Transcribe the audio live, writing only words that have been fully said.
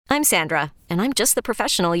I'm Sandra, and I'm just the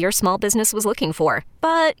professional your small business was looking for.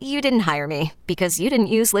 But you didn't hire me because you didn't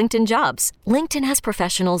use LinkedIn Jobs. LinkedIn has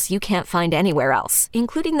professionals you can't find anywhere else,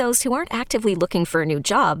 including those who aren't actively looking for a new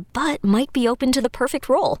job, but might be open to the perfect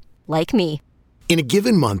role, like me. In a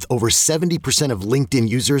given month, over 70% of LinkedIn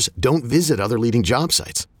users don't visit other leading job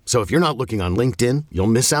sites. So if you're not looking on LinkedIn, you'll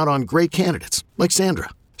miss out on great candidates like Sandra.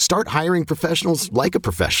 Start hiring professionals like a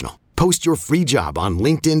professional. Post your free job on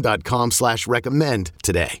linkedin.com/recommend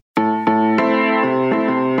today.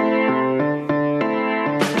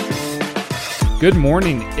 Good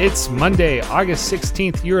morning. It's Monday, August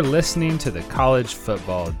 16th. You're listening to the College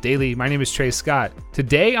Football Daily. My name is Trey Scott.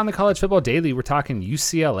 Today on the College Football Daily, we're talking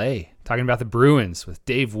UCLA, talking about the Bruins with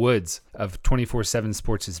Dave Woods of 24/7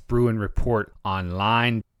 Sports' Bruin Report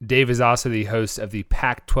online. Dave is also the host of the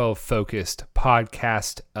Pac-12 focused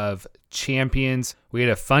podcast of Champions. We had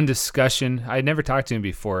a fun discussion. I had never talked to him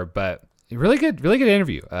before, but really good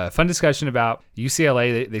interview. Fun discussion about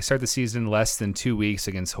UCLA. They start the season in less than 2 weeks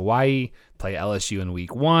against Hawaii, play LSU in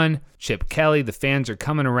week 1. Chip Kelly, the fans are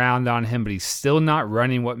coming around on him, but he's still not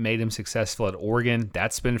running what made him successful at Oregon.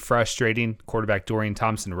 That's been frustrating. Quarterback Dorian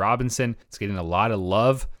Thompson-Robinson is getting a lot of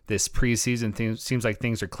love this preseason. Seems like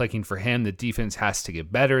things are clicking for him. The defense has to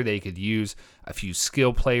get better. They could use a few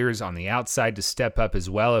skill players on the outside to step up as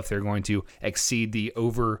well if they're going to exceed the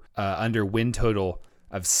over-under win total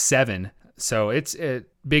of 7. So it's a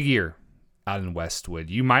big year out in Westwood.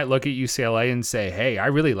 You might look at UCLA and say, hey, I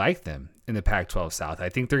really like them in the Pac-12 South. I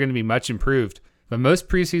think they're going to be much improved. But most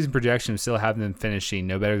preseason projections still have them finishing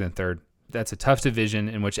no better than 3rd. That's a tough division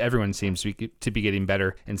in which everyone seems to be getting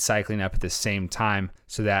better and cycling up at the same time.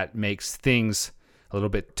 So that makes things a little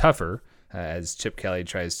bit tougher as Chip Kelly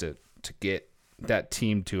tries to get that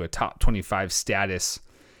team to a top 25 status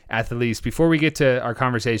at the least. Before we get to our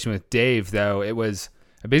conversation with Dave, though, it was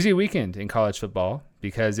a busy weekend in college football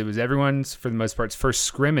because it was everyone's, for the most part, first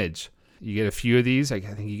scrimmage. You get a few of these. I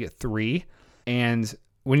think you get 3. And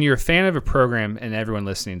when you're a fan of a program, and everyone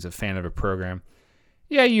listening is a fan of a program,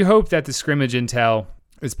 yeah, you hope that the scrimmage intel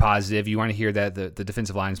is positive. You want to hear that the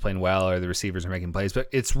defensive line is playing well or the receivers are making plays. But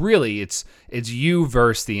it's you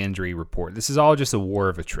versus the injury report. This is all just a war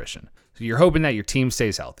of attrition. So you're hoping that your team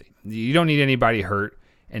stays healthy. You don't need anybody hurt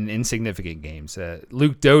in insignificant games.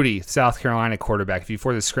 Luke Doty, South Carolina quarterback,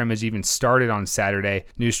 before the scrimmage even started on Saturday,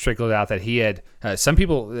 news trickled out that he had, some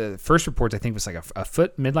people, first reports I think was like a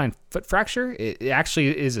midline foot fracture. It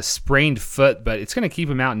actually is a sprained foot, but it's going to keep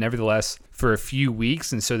him out nevertheless for a few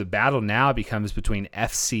weeks. And so the battle now becomes between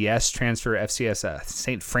FCS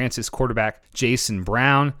St. Francis quarterback Jason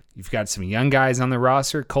Brown. You've got some young guys on the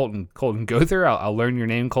roster. Colton Gother. I'll learn your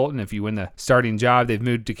name, Colton, if you win the starting job. They've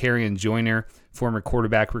moved to Darian Joyner, former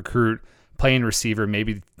quarterback recruit, playing receiver,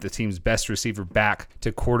 maybe the team's best receiver, back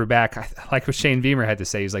to quarterback. I like what Shane Beamer had to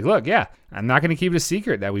say. He's like, look, yeah, I'm not going to keep it a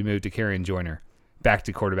secret that we moved to Darian Joyner back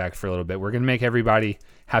to quarterback for a little bit. We're going to make everybody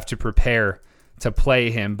have to prepare to play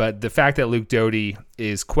him. But the fact that Luke Doty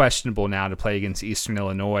is questionable now to play against Eastern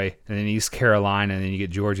Illinois and then East Carolina, and then you get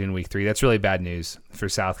Georgia in week 3, that's really bad news for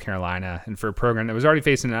South Carolina and for a program that was already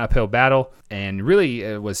facing an uphill battle and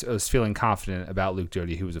really was feeling confident about Luke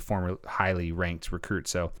Doty, who was a former highly ranked recruit.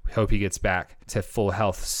 So we hope he gets back to full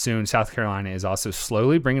health soon. South Carolina is also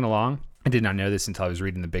slowly bringing along, I did not know this until I was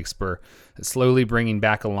reading the Big Spur, slowly bringing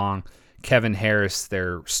back along Kevin Harris,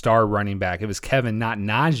 their star running back. It was Kevin, not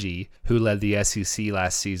Najee, who led the SEC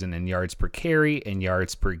last season in yards per carry and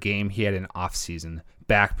yards per game. He had an offseason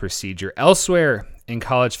back procedure. Elsewhere in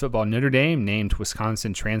college football, Notre Dame named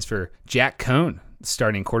Wisconsin transfer Jack Cohn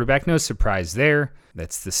starting quarterback. No surprise there.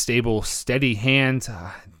 That's the stable, steady hand.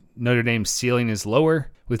 Notre Dame's ceiling is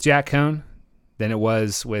lower with Jack Cohn than it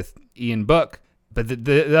was with Ian Book. But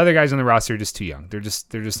the other guys on the roster are just too young. They're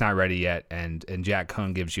just not ready yet, and Jack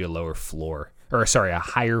Cohn gives you a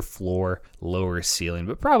higher floor, lower ceiling,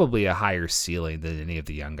 but probably a higher ceiling than any of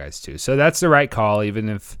the young guys too. So that's the right call, even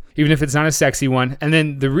if it's not a sexy one. And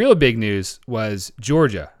then the real big news was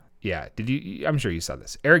Georgia. Yeah, I'm sure you saw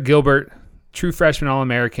this. Eric Gilbert, true freshman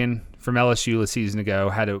All-American from LSU a season ago,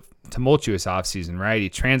 had a tumultuous offseason, right? He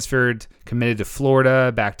transferred, committed to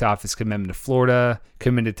Florida, backed off his commitment to Florida,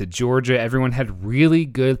 committed to Georgia. Everyone had really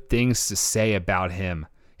good things to say about him.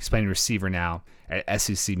 He's playing receiver now at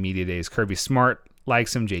SEC Media Days. Kirby Smart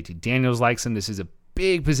likes him. JT Daniels likes him. This is a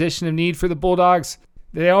big position of need for the Bulldogs.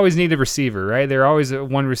 They always need a receiver, right? They're always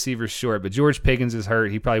one receiver short, but George Pickens is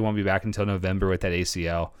hurt. He probably won't be back until November with that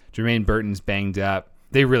ACL. Jermaine Burton's banged up.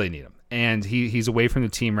 They really need him. And he's away from the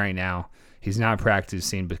team right now. He's not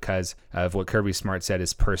practicing because of what Kirby Smart said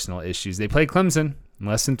is personal issues. They play Clemson in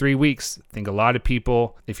less than 3 weeks. I think a lot of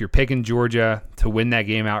people, if you're picking Georgia to win that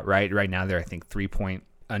game outright, right now they're, I think, 3-point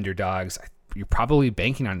underdogs. You're probably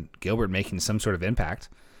banking on Gilbert making some sort of impact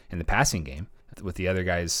in the passing game with the other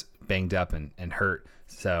guys banged up and hurt.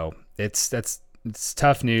 So it's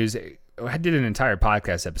tough news. I did an entire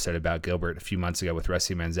podcast episode about Gilbert a few months ago with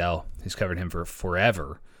Rusty Manziel, who's covered him for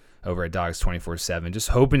forever over at Dogs 24/7. Just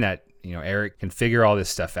hoping that Eric can figure all this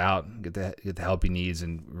stuff out, get the help he needs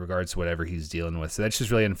in regards to whatever he's dealing with. So that's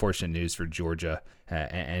just really unfortunate news for Georgia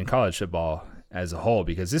and college football as a whole,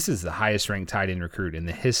 because this is the highest ranked tight end recruit in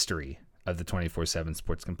the history of the 24/7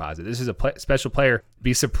 Sports Composite. This is a special player.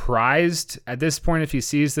 Be surprised at this point if he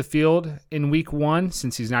sees the field in week 1,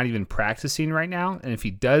 since he's not even practicing right now. And if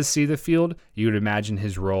he does see the field, you would imagine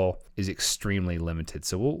his role is extremely limited.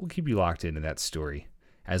 So we'll keep you locked into that story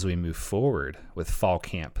as we move forward with fall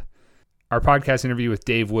camp. Our podcast interview with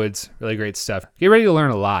Dave Woods, really great stuff. Get ready to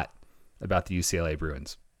learn a lot about the UCLA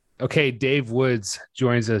Bruins. Okay, Dave Woods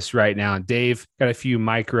joins us right now. Dave, got a few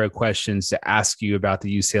micro questions to ask you about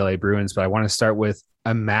the UCLA Bruins, but I want to start with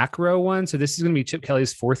a macro one. So this is going to be Chip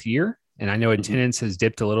Kelly's 4th year, and I know attendance has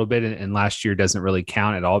dipped a little bit, and last year doesn't really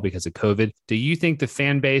count at all because of COVID. Do you think the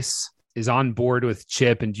fan base is on board with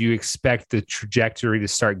Chip, and do you expect the trajectory to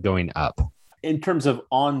start going up? In terms of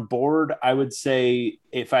on board, I would say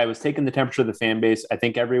if I was taking the temperature of the fan base, I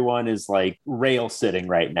think everyone is like rail sitting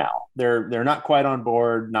right now. They're not quite on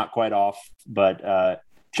board, not quite off, but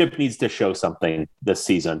Chip needs to show something this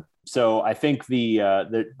season. So I think the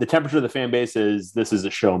temperature of the fan base is this is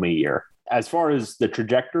a show me year. As far as the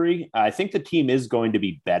trajectory, I think the team is going to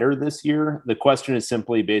be better this year. The question is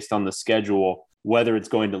simply based on the schedule, whether it's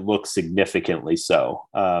going to look significantly so.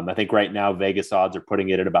 I think right now Vegas odds are putting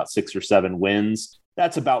it at about 6 or 7 wins.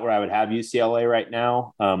 That's about where I would have UCLA right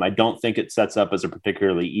now. I don't think it sets up as a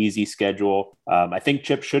particularly easy schedule. I think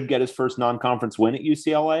Chip should get his first non-conference win at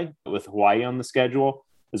UCLA with Hawaii on the schedule,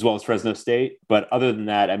 as well as Fresno State. But other than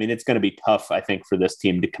that, I mean, it's going to be tough, I think, for this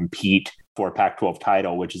team to compete for a Pac-12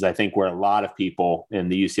 title, which is, I think, where a lot of people in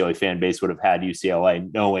the UCLA fan base would have had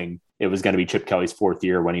UCLA knowing it was going to be Chip Kelly's 4th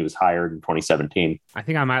year when he was hired in 2017. I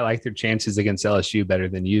think I might like their chances against LSU better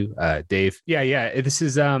than you, Dave. Yeah. This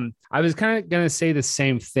is, I was kind of going to say the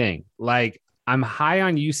same thing. Like, I'm high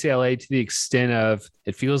on UCLA to the extent of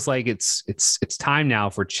it feels like it's time now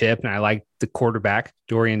for Chip, and I like the quarterback,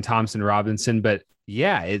 Dorian Thompson-Robinson. But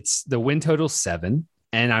yeah, it's the win total 7,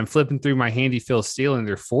 and I'm flipping through my handy Phil Steele, and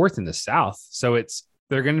they're 4th in the South. So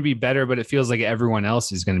they're going to be better, but it feels like everyone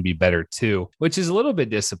else is going to be better too, which is a little bit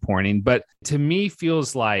disappointing. But to me,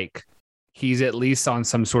 feels like he's at least on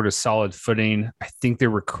some sort of solid footing. I think they're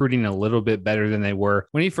recruiting a little bit better than they were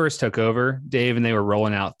when he first took over, Dave, and they were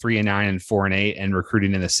rolling out 3-9 and 4-8 and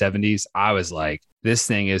recruiting in the 70s. I was like, this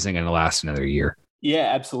thing isn't going to last another year.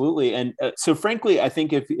 Yeah, absolutely. And so frankly, I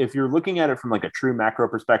think if you're looking at it from like a true macro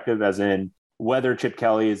perspective, as in whether Chip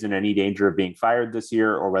Kelly is in any danger of being fired this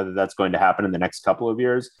year or whether that's going to happen in the next couple of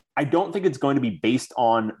years, I don't think it's going to be based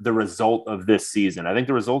on the result of this season. I think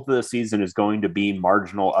the result of this season is going to be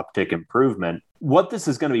marginal uptick improvement. What this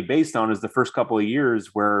is going to be based on is the first couple of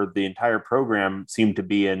years where the entire program seemed to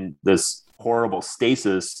be in this horrible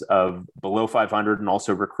stasis of below 500 and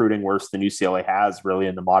also recruiting worse than UCLA has really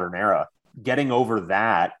in the modern era. Getting over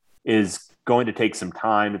that is going to take some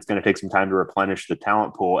time. It's going to take some time to replenish the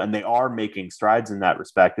talent pool, and they are making strides in that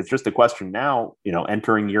respect. It's just a question now,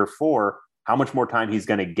 entering year 4, how much more time he's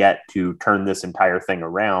going to get to turn this entire thing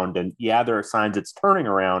around. And yeah, there are signs it's turning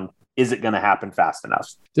around. Is it going to happen fast enough?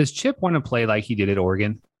 Does Chip want to play like he did at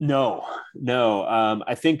Oregon? No.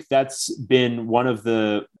 I think that's been one of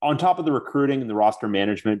the, on top of the recruiting and the roster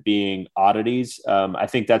management being oddities, I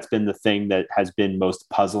think that's been the thing that has been most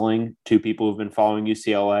puzzling to people who've been following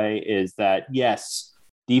UCLA is that, yes,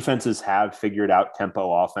 defenses have figured out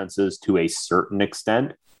tempo offenses to a certain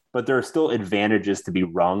extent, but there are still advantages to be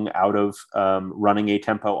wrung out of running a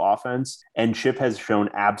tempo offense. And Chip has shown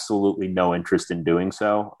absolutely no interest in doing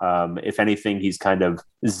so. If anything, he's kind of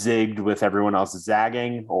zigged with everyone else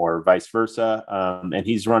zagging or vice versa. And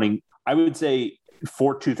he's running, I would say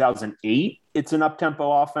for 2008, it's an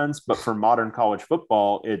up-tempo offense, but for modern college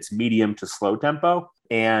football, it's medium to slow tempo.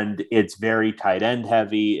 And it's very tight end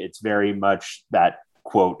heavy. It's very much that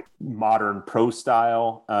quote modern pro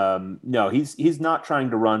style. No, he's not trying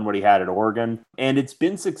to run what he had at Oregon, and it's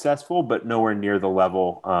been successful, but nowhere near the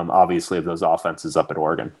level, obviously, of those offenses up at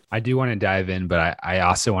Oregon. I do want to dive in, but I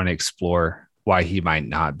also want to explore why he might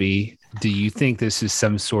not be. Do you think this is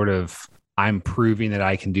some sort of I'm proving that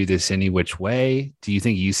I can do this any which way? Do you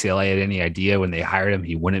think UCLA had any idea when they hired him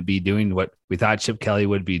he wouldn't be doing what we thought Chip Kelly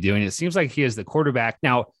would be doing? It seems like he is the quarterback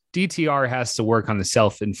now. DTR has to work on the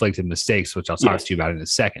self-inflicted mistakes, which I'll talk to you about in a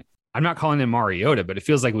second. I'm not calling him Mariota, but it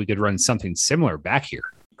feels like we could run something similar back here.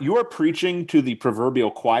 You are preaching to the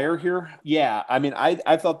proverbial choir here. Yeah, I mean,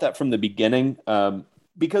 I thought that from the beginning.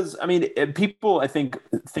 Because I mean, people I think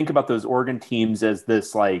about those Oregon teams as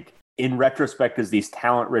this, like, in retrospect, as these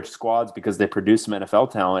talent-rich squads because they produce some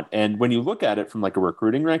NFL talent. And when you look at it from like a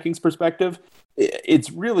recruiting rankings perspective,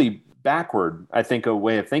 it's really backward, I think, a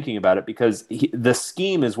way of thinking about it, because the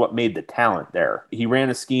scheme is what made the talent there. He ran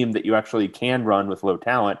a scheme that you actually can run with low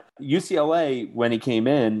talent. UCLA, when he came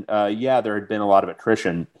in, there had been a lot of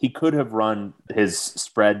attrition. He could have run his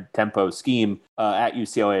spread tempo scheme at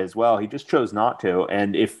UCLA as well. He just chose not to.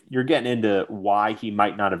 And if you're getting into why he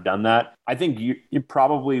might not have done that, I think you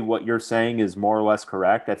probably what you're saying is more or less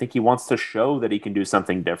correct. I think he wants to show that he can do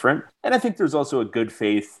something different. And I think there's also a good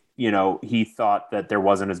faith. He thought that there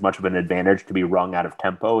wasn't as much of an advantage to be rung out of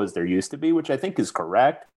tempo as there used to be, which I think is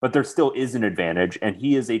correct, but there still is an advantage, and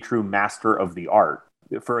he is a true master of the art.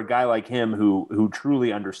 For a guy like him who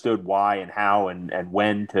truly understood why and how and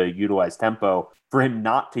when to utilize tempo, for him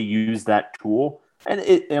not to use that tool, and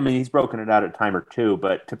he's broken it out a time or two,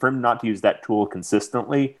 but for him not to use that tool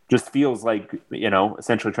consistently just feels like,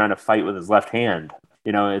 essentially trying to fight with his left hand.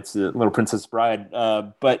 It's a Little Princess Bride.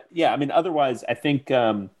 But yeah, I mean, otherwise, I think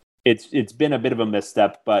it's been a bit of a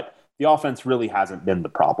misstep, but the offense really hasn't been the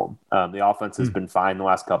problem. The offense has been fine the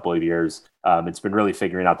last couple of years. It's been really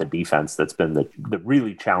figuring out the defense that's been the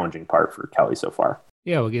really challenging part for Kelly so far.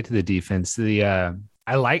 Yeah, we'll get to the defense.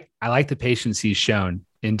 I like the patience he's shown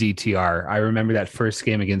in DTR. I remember that first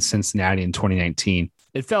game against Cincinnati in 2019.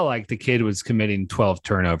 It felt like the kid was committing 12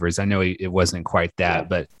 turnovers. I know it wasn't quite that,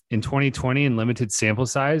 but in 2020, in limited sample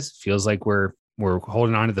size, feels like we're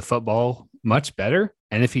holding on to the football much better.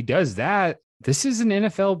 And if he does that, this is an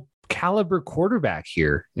NFL caliber quarterback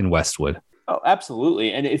here in Westwood. Oh,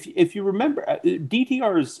 absolutely. And if you remember,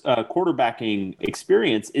 DTR's quarterbacking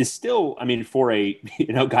experience is still, I mean, for a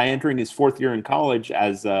guy entering his fourth year in college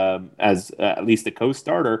as at least a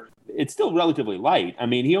co-starter, it's still relatively light. I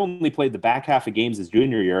mean, he only played the back half of games his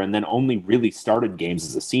junior year and then only really started games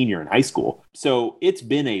as a senior in high school. So it's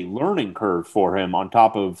been a learning curve for him on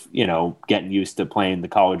top of, getting used to playing the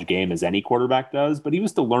college game as any quarterback does. But he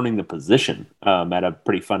was still learning the position at a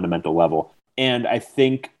pretty fundamental level. And I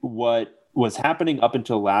think what was happening up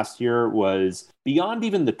until last year was beyond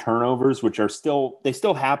even the turnovers, which they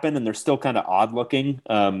still happen and they're still kind of odd looking.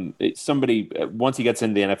 Once he gets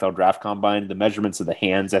into the NFL draft combine, the measurements of the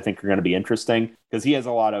hands, I think, are going to be interesting because he has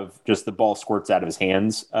a lot of just the ball squirts out of his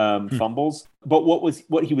hands fumbles. But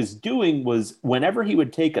what he was doing was whenever he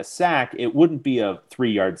would take a sack, it wouldn't be a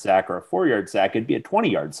 3-yard sack or a 4-yard sack. It'd be a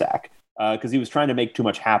 20-yard sack. Because he was trying to make too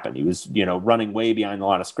much happen. He was, running way behind the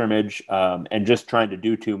line of scrimmage and just trying to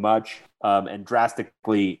do too much and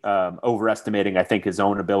drastically overestimating, I think, his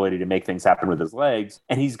own ability to make things happen with his legs.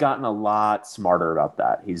 And he's gotten a lot smarter about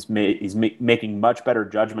that. He's making much better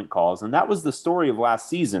judgment calls. And that was the story of last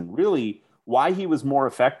season. Really, why he was more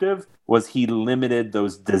effective was he limited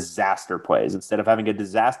those disaster plays. Instead of having a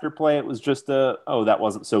disaster play, it was just that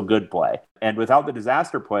wasn't so good play. And without the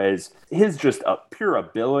disaster plays, his just pure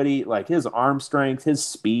ability, like his arm strength, his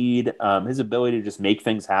speed, his ability to just make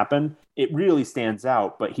things happen, it really stands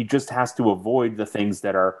out. But he just has to avoid the things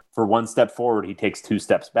that are, for one step forward, he takes 2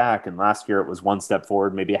 steps back. And last year it was 1 step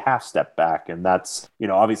forward, maybe a half step back. And that's,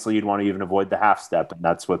 obviously you'd want to even avoid the half step. And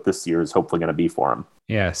that's what this year is hopefully going to be for him.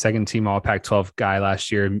 Yeah, second team All Pac-12 guy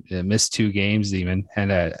last year, missed 2 games even,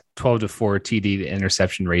 and a 12-4 TD to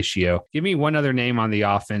interception ratio. Give me one other name on the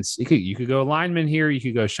offense. You could go lineman here. You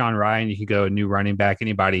could go Sean Ryan. You could go a new running back.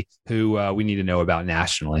 Anybody who we need to know about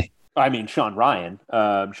nationally. I mean, Sean Ryan.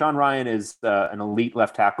 Sean Ryan is an elite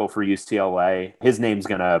left tackle for UCLA. His name's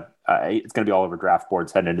it's gonna be all over draft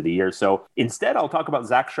boards heading into the year. So instead, I'll talk about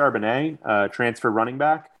Zach Charbonnet, transfer running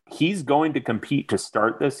back. He's going to compete to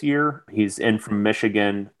start this year. He's in from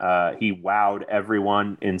Michigan. He wowed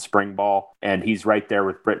everyone in spring ball, and he's right there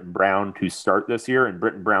with Britton Brown to start this year. And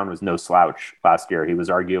Britton Brown was no slouch last year. He was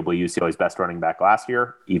arguably UCLA's best running back last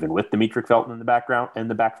year, even with Demetric Felton in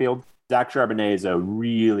the backfield. Zach Charbonnet is a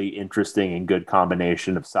really interesting and good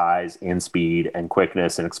combination of size and speed and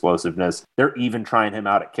quickness and explosiveness. They're even trying him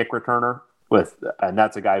out at kick returner. And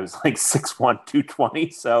that's a guy who's like 6'1", 220.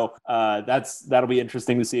 So that'll be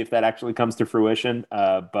interesting to see if that actually comes to fruition.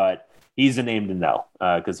 But he's a name to know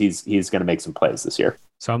because he's going to make some plays this year.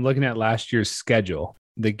 So I'm looking at last year's schedule.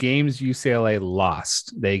 The games UCLA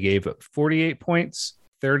lost, they gave up 48 points,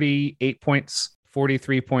 38 points,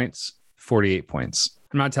 43 points, 48 points.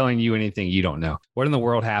 I'm not telling you anything you don't know. What in the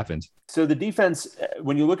world happened? So the defense,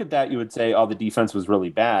 when you look at that, you would say, oh, the defense was really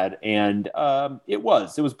bad. And it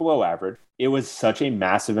was below average. It was such a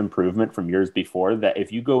massive improvement from years before that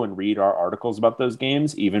if you go and read our articles about those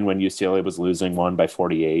games, even when UCLA was losing one by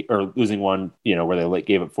 48 or losing one, where they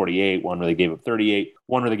gave up 48, one where they gave up 38,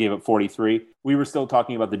 one where they gave up 43, we were still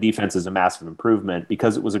talking about the defense as a massive improvement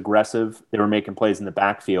because it was aggressive. They were making plays in the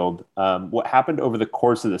backfield. What happened over the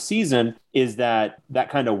course of the season is that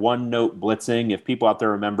kind of one-note blitzing, if people out there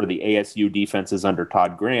remember the ASU defenses under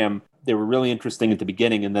Todd Graham, they were really interesting at the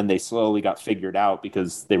beginning, and then they slowly got figured out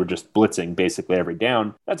because they were just blitzing basically every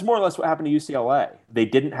down. That's more or less what happened to UCLA. They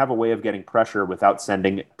didn't have a way of getting pressure without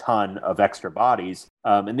sending a ton of extra bodies.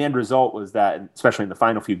 And the end result was that, especially in the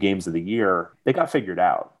final few games of the year, they got figured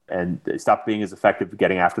out and they stopped being as effective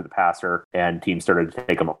getting after the passer, and teams started to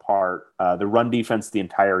take them apart. The run defense the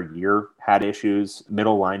entire year had issues.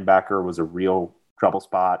 Middle linebacker was a real trouble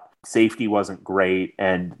spot. Safety wasn't great.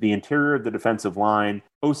 And the interior of the defensive line,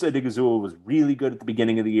 Osa Odighizuwa was really good at the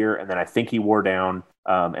beginning of the year. And then I think he wore down.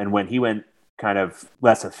 And when he went kind of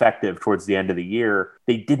less effective towards the end of the year,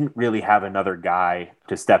 they didn't really have another guy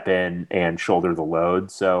to step in and shoulder the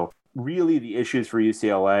load. So really the issues for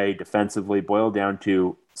UCLA defensively boil down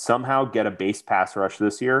to somehow get a base pass rush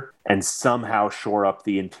this year and somehow shore up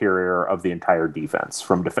the interior of the entire defense.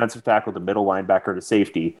 From defensive tackle to middle linebacker to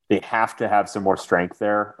safety, they have to have some more strength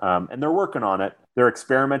there. And they're working on it. They're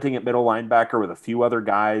experimenting at middle linebacker with a few other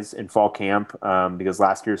guys in fall camp because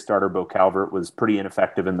last year's starter, Bo Calvert, was pretty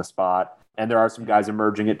ineffective in the spot. And there are some guys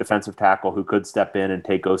emerging at defensive tackle who could step in and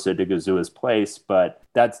take Osa Odighizuwa's place, but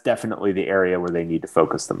that's definitely the area where they need to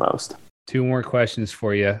focus the most. 2 more questions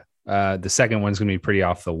for you. The second one's going to be pretty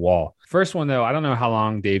off the wall. First one, though, I don't know how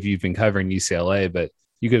long, Dave, you've been covering UCLA, but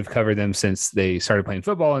you could have covered them since they started playing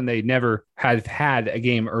football, and they never have had a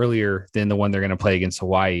game earlier than the one they're going to play against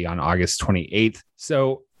Hawaii on August 28th.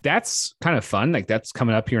 So that's kind of fun. Like, that's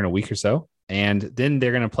coming up here in a week or so. And then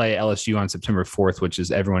they're going to play LSU on September 4th, which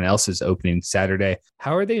is everyone else's opening Saturday.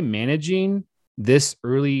 How are they managing this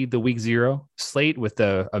early, the week 0 slate with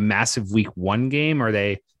a massive week 1 game?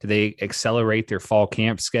 Do they accelerate their fall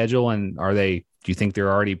camp schedule? And do you think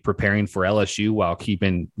they're already preparing for LSU while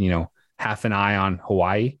keeping, half an eye on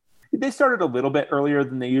Hawaii? They started a little bit earlier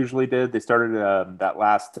than they usually did. They started that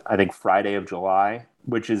last, I think, Friday of July,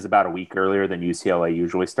 which is about a week earlier than UCLA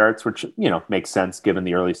usually starts, which, makes sense given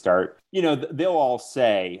the early start. They'll all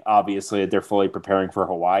say, obviously, that they're fully preparing for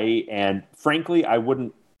Hawaii. And frankly, I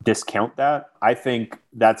wouldn't discount that. I think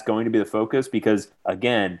that's going to be the focus because,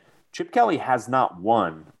 again, Chip Kelly has not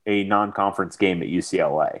won a non-conference game at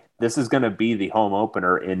UCLA. This is going to be the home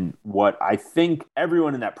opener in what I think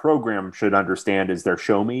everyone in that program should understand is their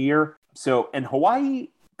show me year. So, in Hawaii,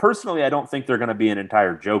 personally, I don't think they're going to be an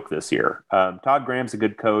entire joke this year. Todd Graham's a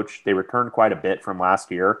good coach. They returned quite a bit from last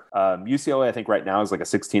year. UCLA, I think right now is like a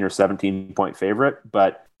 16 or 17 point favorite,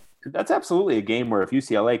 but that's absolutely a game where if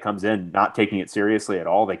UCLA comes in not taking it seriously at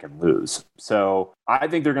all, they can lose. So I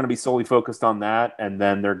think they're going to be solely focused on that. And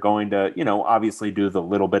then they're going to, obviously do the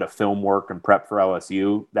little bit of film work and prep for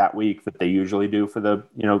LSU that week that they usually do for the,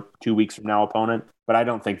 2 weeks from now opponent. But I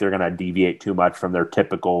don't think they're going to deviate too much from their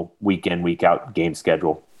typical week in, week out game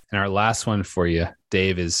schedule. And our last one for you,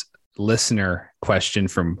 Dave, is listener question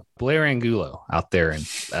from Blair Angulo out there in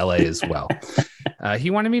LA as well.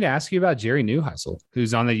 He wanted me to ask you about Jerry Neuheisel,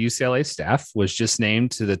 who's on the UCLA staff, was just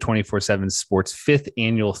named to the 24/7 Sports 5th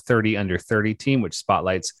annual 30 under 30 team, which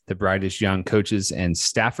spotlights the brightest young coaches and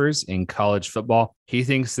staffers in college football. He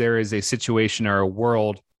thinks there is a situation or a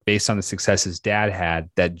world based on the success his dad had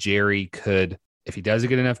that Jerry could, if he does a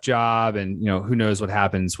good enough job, and who knows what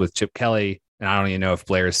happens with Chip Kelly. And I don't even know if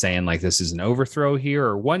Blair is saying like this is an overthrow here,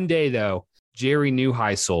 or one day though, Jerry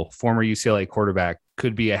Neuheisel, former UCLA quarterback,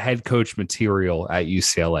 could be a head coach material at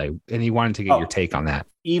UCLA. And he wanted to get your take on that.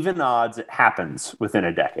 Even odds it happens within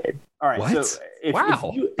a decade. All right. What? So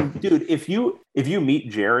if you meet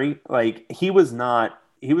Jerry, like he was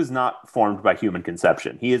not formed by human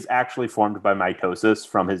conception. He is actually formed by mitosis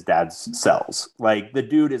from his dad's cells. Like the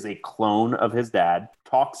dude is a clone of his dad,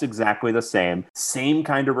 talks exactly the same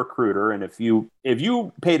kind of recruiter. And if you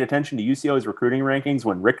paid attention to UCLA's recruiting rankings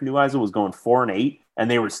when Rick Neuheisel was going 4-8 and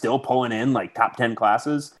they were still pulling in like top 10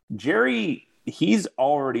 classes, Jerry, he's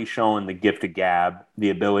already shown the gift of gab, the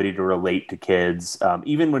ability to relate to kids.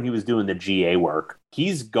 Even when he was doing the GA work,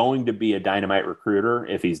 he's going to be a dynamite recruiter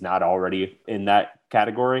if he's not already in that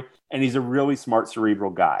category. And he's a really smart,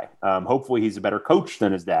 cerebral guy. Hopefully he's a better coach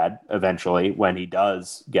than his dad eventually when he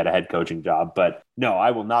does get a head coaching job. But no,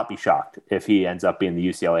 I will not be shocked if he ends up being the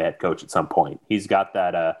UCLA head coach at some point. He's got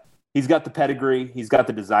that. He's got the pedigree. He's got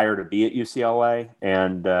the desire to be at UCLA.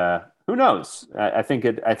 And Who knows? I think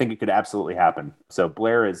it could absolutely happen. So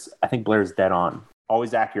I think Blair is dead on.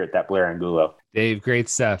 Always accurate, that Blair Angulo. Dave, great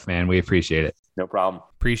stuff, man. We appreciate it. No problem.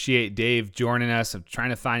 Appreciate Dave joining us. I'm trying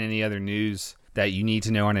to find any other news that you need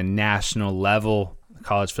to know on a national level, the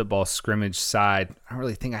college football scrimmage side. I don't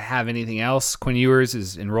really think I have anything else. Quinn Ewers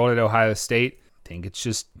is enrolled at Ohio State. I think it's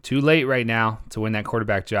just too late right now to win that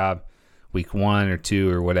quarterback job, week 1 or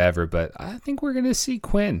 2 or whatever. But I think we're going to see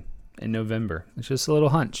Quinn in November. It's just a little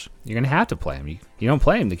hunch. You're going to have to play him. You don't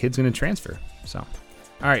play him, the kid's going to transfer. So,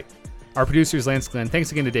 all right. Our producer is Lance Glenn.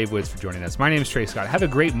 Thanks again to Dave Woods for joining us. My name is Trey Scott. Have a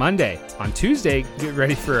great Monday. On Tuesday, get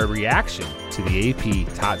ready for a reaction to the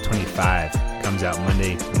AP Top 25. Comes out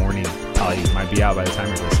Monday morning. Probably might be out by the time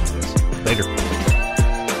you're listening to this. Later.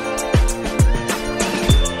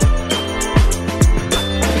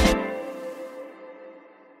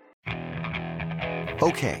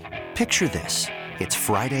 Okay, picture this. It's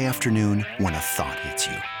Friday afternoon when a thought hits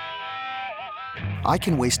you. I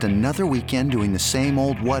can waste another weekend doing the same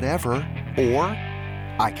old whatever, or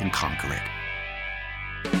I can conquer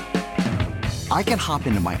it. I can hop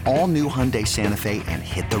into my all-new Hyundai Santa Fe and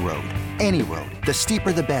hit the road. Any road. The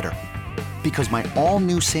steeper, the better. Because my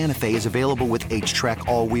all-new Santa Fe is available with H-Track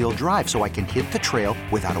all-wheel drive, so I can hit the trail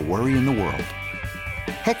without a worry in the world.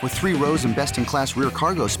 Heck, with 3 rows and best-in-class rear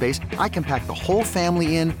cargo space, I can pack the whole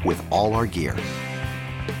family in with all our gear.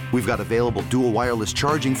 We've got available dual wireless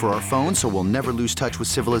charging for our phones, so we'll never lose touch with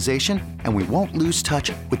civilization, and we won't lose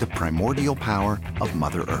touch with the primordial power of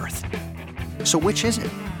Mother Earth. So which is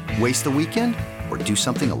it? Waste the weekend or do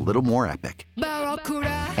something a little more epic?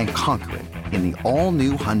 And conquer it in the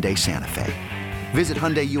all-new Hyundai Santa Fe. Visit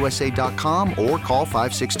HyundaiUSA.com or call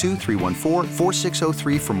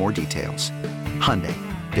 562-314-4603 for more details. Hyundai,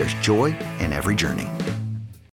 there's joy in every journey.